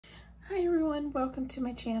Hi everyone, welcome to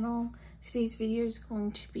my channel. Today's video is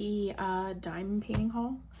going to be a diamond painting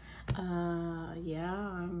haul.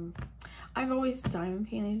 I've always diamond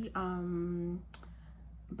painted,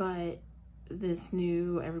 but this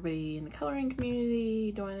new everybody in the coloring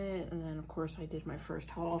community doing it, and then of course I did my first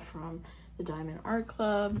haul from the Diamond Art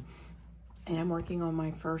Club, and I'm working on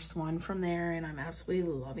my first one from there, and I'm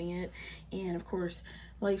absolutely loving it. And of course,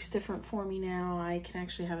 life's different for me now. I can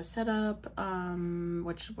actually have a setup,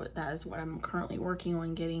 that is what I'm currently working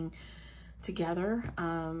on getting together.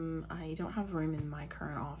 I don't have room in my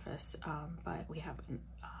current office, but we have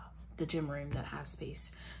the gym room that has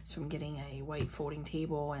space. So I'm getting a white folding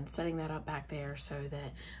table and setting that up back there so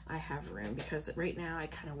that I have room, because right now I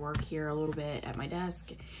kind of work here a little bit at my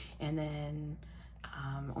desk, and then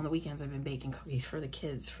on the weekends I've been baking cookies for the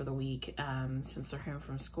kids for the week since they're home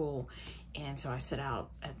from school, and so I sit out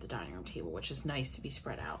at the dining room table, which is nice to be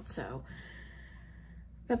spread out. So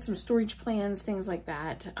got some storage plans, things like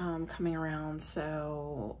that coming around.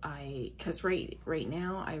 So because right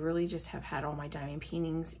now I really just have had all my diamond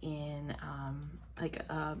paintings in a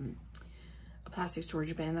plastic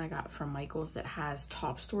storage bin I got from Michael's that has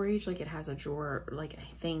top storage. Like, it has a drawer, like a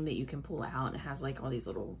thing that you can pull out, and it has like all these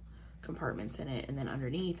little compartments in it, and then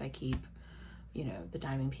underneath I keep, you know, the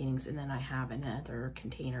diamond paintings, and then I have another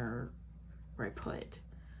container where I put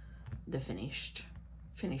the finished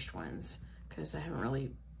ones, because I haven't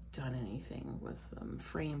really done anything with them,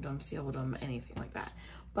 framed them, sealed them, anything like that.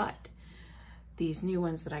 But these new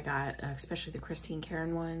ones that I got, especially the Christine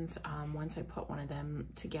Karen ones, once I put one of them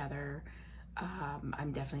together,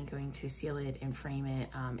 I'm definitely going to seal it and frame it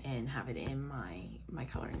and have it in my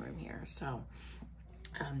coloring room here. So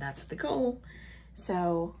that's the goal.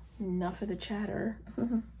 So enough of the chatter.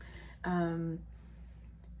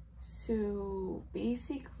 So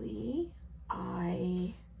basically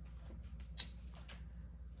where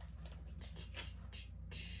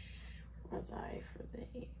was I for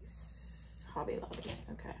these? Hobby Lobby.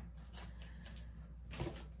 Okay.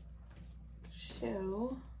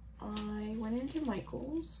 So I went into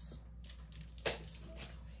Michael's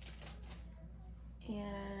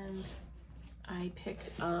and I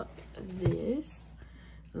picked up this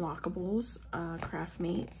Lockables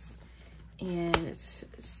Craftmates, and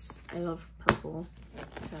I love purple,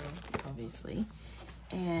 so obviously,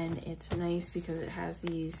 and it's nice because it has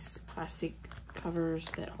these plastic covers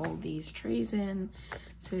that hold these trays in,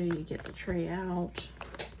 so you get the tray out,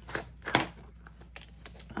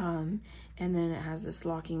 and then it has this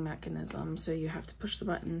locking mechanism, so you have to push the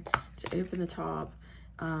button to open the top.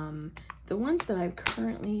 The ones that I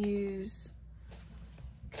currently use,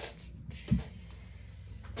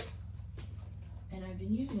 and I've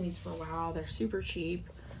been using these for a while, they're super cheap,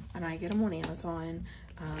 and I get them on Amazon.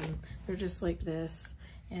 They're just like this,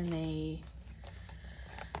 and they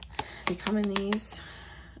come in these,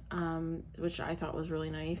 which I thought was really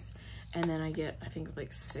nice. And then I get, I think,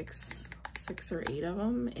 like six or 8 of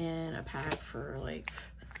them in a pack for like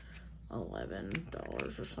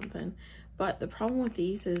 $11 or something. But the problem with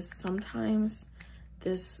these is sometimes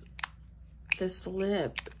this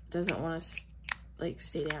lip doesn't want to like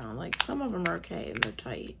stay down. Like, some of them are okay and they're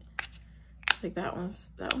tight. Like that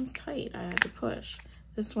one's tight. I had to push.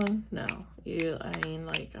 This one, no.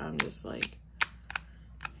 I'm just like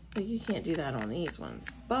you can't do that on these ones.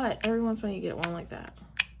 But every once in a while you get one like that.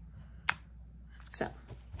 So,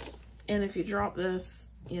 and if you drop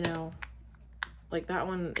this, you know, like that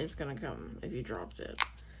one is gonna come if you dropped it.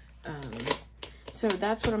 So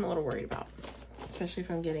that's what I'm a little worried about, especially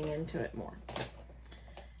if I'm getting into it more.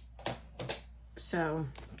 So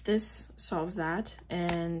this solves that,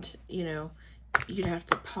 and you know, you'd have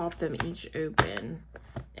to pop them each open,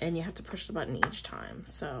 and you have to push the button each time.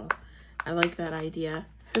 So I like that idea.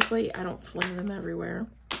 Hopefully I don't fling them everywhere.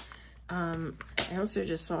 I also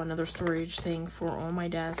just saw another storage thing for on my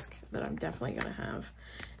desk that I'm definitely gonna have,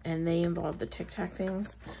 and they involve the Tic Tac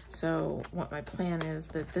things. So what my plan is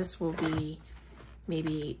that this will be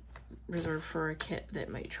maybe reserved for a kit that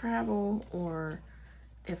might travel, or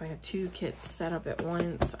if I have 2 kits set up at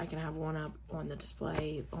once, I can have one up on the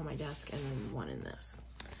display on my desk and then one in this.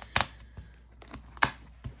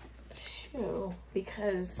 So,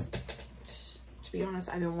 because to be honest,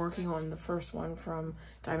 I've been working on the first one from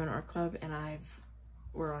Diamond Art Club, and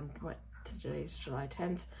we're on, what, today's July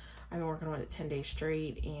 10th. I've been working on it 10 days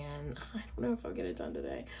straight, and I don't know if I'll get it done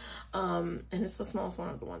today. And it's the smallest one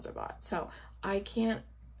of the ones I bought. So I can't,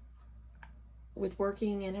 with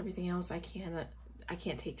working and everything else, I can't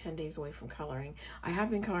take 10 days away from coloring. I have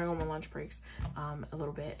been coloring on my lunch breaks a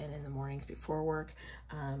little bit and in the mornings before work,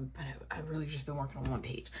 but I've really just been working on one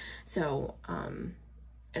page. So, and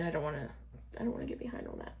I don't want to I don't want to get behind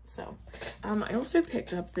on that. So I also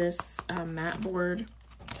picked up this mat board.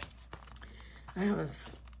 I want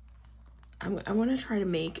to try to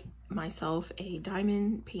make myself a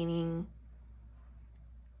diamond painting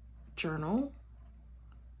journal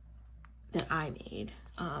that I made.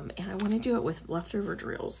 And I want to do it with leftover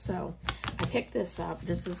drills. So I picked this up.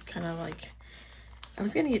 This is kind of like, I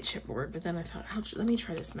was going to get chipboard, but then I thought, let me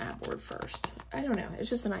try this mat board first. I don't know. It's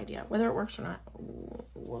just an idea. Whether it works or not,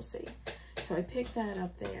 we'll see. So I picked that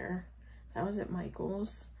up there. That was at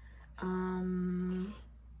Michael's. I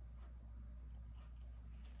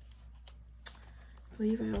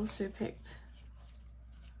believe I also picked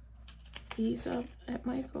these up at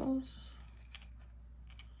Michael's.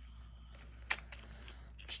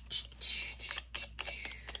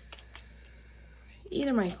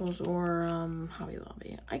 Either Michael's or Hobby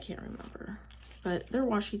Lobby. I can't remember. But they're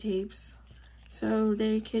washi tapes. So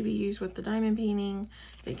they could be used with the diamond painting.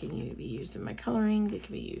 They can be used in my coloring. They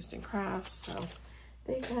can be used in crafts. So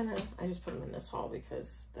they kind of, I just put them in this haul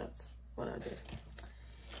because that's what I did.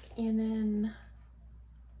 And then,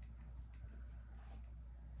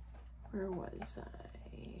 where was I?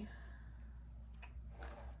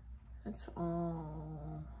 That's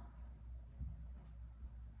all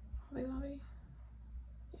Hobby Lobby.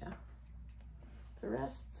 Yeah. The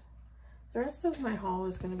rest of my haul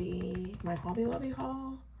is going to be my Hobby Lobby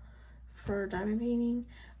haul for diamond painting.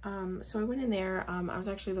 So I went in there. I was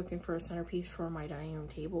actually looking for a centerpiece for my dining room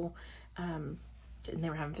table. And they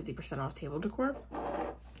were having 50% off table decor.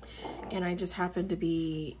 And I just happened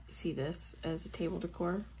to see this as a table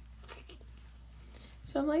decor.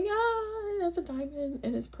 So I'm like, that's a diamond,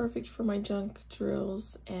 and it's perfect for my junk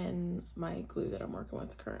drills and my glue that I'm working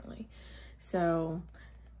with currently. So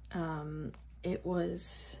it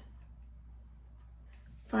was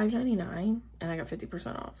 $5.99 and I got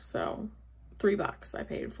 50% off. So $3 I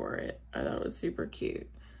paid for it. I thought it was super cute.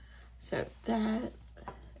 So that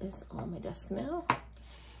is on my desk now.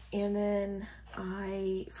 And then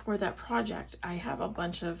for that project, I have a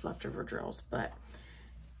bunch of leftover drills, but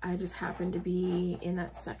I just happened to be in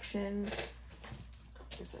that section.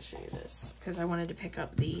 I guess I'll show you this because I wanted to pick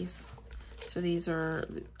up these. So these are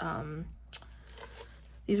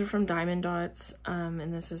from Diamond Dots,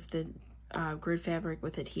 and this is the grid fabric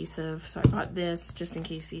with adhesive. So I bought this just in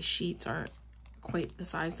case these sheets aren't quite the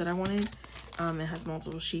size that I wanted. It has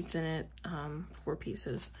multiple sheets in it, 4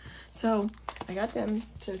 pieces. So I got them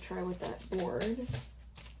to try with that board.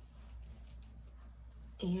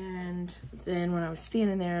 And then when I was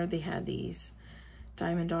standing there, they had these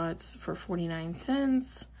Diamond Dots for 49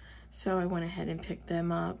 cents. So I went ahead and picked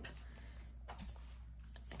them up.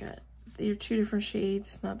 They're 2 different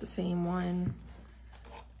shades, not the same one.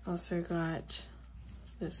 Also got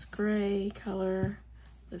this gray color,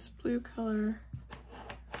 this blue color,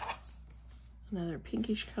 another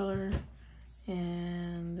pinkish color,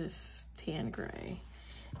 and this tan gray.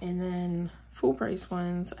 And then full price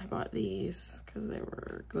ones, I bought these because they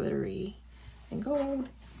were glittery and gold.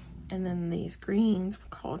 And then these greens were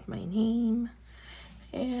called My Name.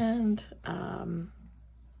 And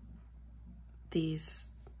these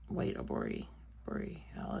white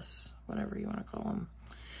borealis, whatever you want to call them.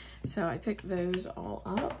 So I picked those all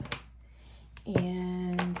up.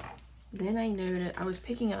 And then I noted, I was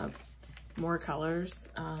picking up more colors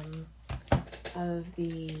of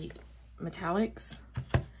the metallics.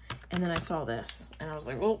 And then I saw this and I was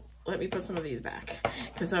like, well, let me put some of these back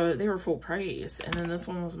because they were full price. And then this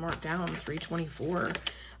one was marked down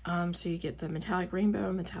 $3.24. So you get the metallic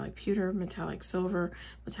rainbow, metallic pewter, metallic silver,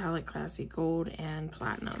 metallic classy gold, and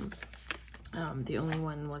platinum. The only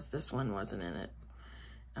one was this one wasn't in it.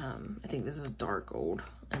 I think this is dark gold,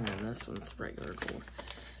 and then this one's regular gold.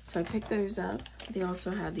 So I picked those up. They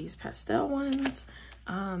also had these pastel ones.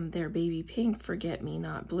 They're baby pink, forget me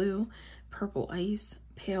not blue, purple ice,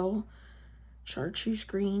 pale chartreuse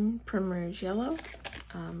green, primrose yellow.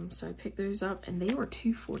 So I picked those up and they were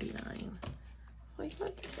 $2.49. Like,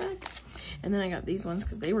 what the heck? And then I got these ones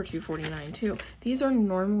because they were $2.49 too. These are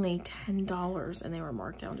normally $10 and they were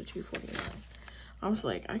marked down to $2.49. I was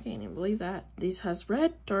like, I can't even believe that. These has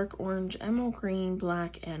red, dark orange, emerald green,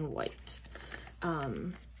 black, and white. A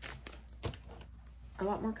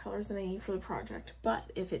lot more colors than I need for the project,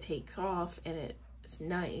 but if it takes off and it's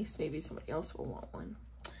nice, maybe somebody else will want one.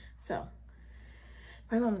 So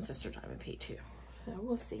my mom and sister diamond paint too, so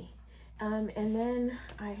we'll see. And then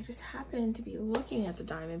I just happened to be looking at the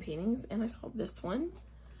diamond paintings and I saw this one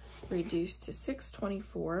reduced to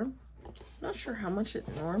 $6.24. Not sure how much it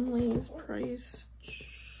normally is priced.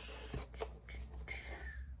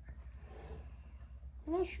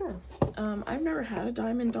 I'm not sure. I've never had a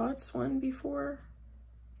Diamond Dots one before.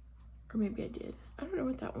 Or maybe I did. I don't know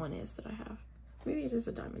what that one is that I have. Maybe it is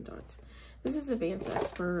a Diamond Dots. This is Advanced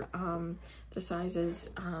Expert. The size is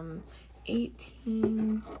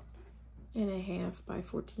 18 and a half by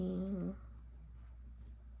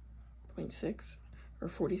 14.6 or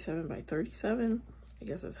 47 by 37. I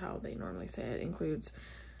guess that's how they normally say it. It includes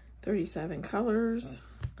 37 colors.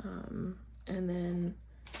 And then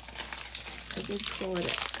I did pull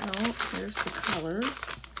it out. Here's the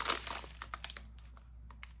colors.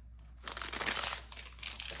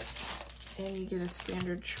 And you get a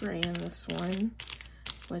standard tray in this one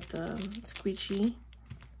with the squeegee,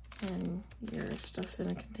 and your stuff's in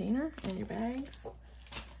a container and your bags.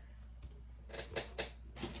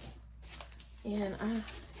 And I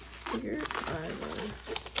figured I will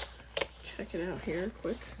check it out here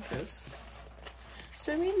quick, because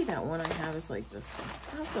so maybe that one I have is like this one.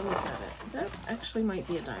 I'll have to look at it. That actually might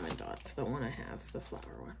be a Diamond Dots, the one I have, the flower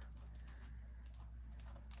one.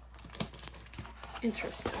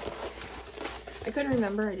 Interesting. I couldn't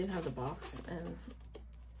remember. I didn't have the box and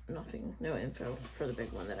nothing, no info for the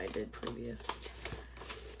big one that I did previous.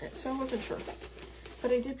 And so I wasn't sure. But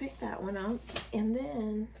I did pick that one up. And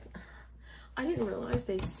then I didn't realize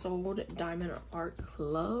they sold Diamond Art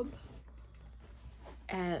Club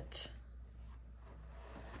at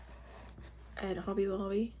Hobby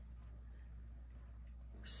Lobby.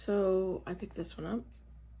 So I picked this one up.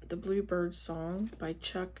 The Bluebird Song by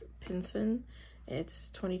Chuck Pinson. It's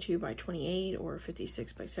 22 by 28 or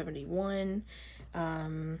 56 by 71.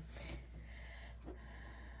 And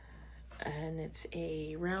it's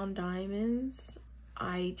a round diamonds.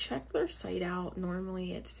 I checked their site out.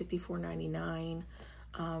 Normally it's $54.99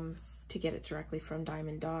 to get it directly from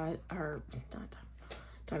Diamond Art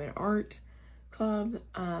Club.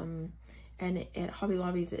 And at Hobby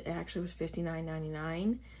Lobby's it actually was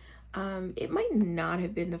 $59.99. It might not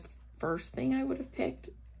have been the first thing I would have picked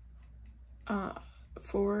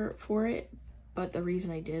for it, but the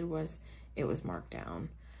reason I did was it was marked down.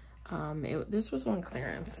 This was on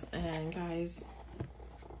clearance, and guys,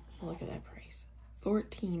 look at that price,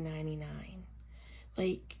 $14.99,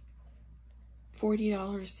 like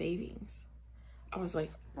 $40 savings. I was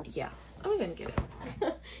like, yeah, I'm gonna get it.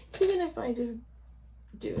 Even if I just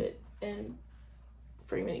do it and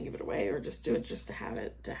frame it and give it away, or just do it just to have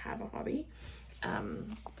it, to have a hobby.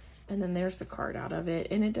 And then there's the card out of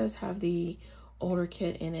it, and it does have the older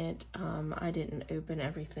kit in it. I didn't open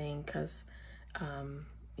everything because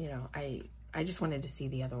you know, I just wanted to see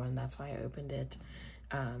the other one. That's why I opened it.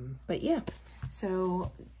 But yeah,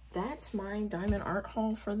 so that's my Diamond Art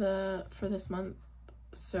haul for this month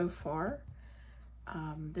so far.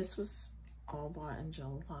 This was all bought in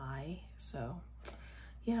July, so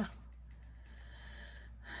yeah,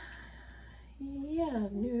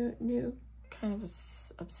 new kind of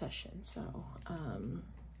obsession. So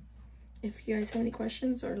if you guys have any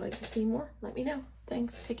questions or like to see more, let me know.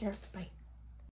 Thanks, take care, bye.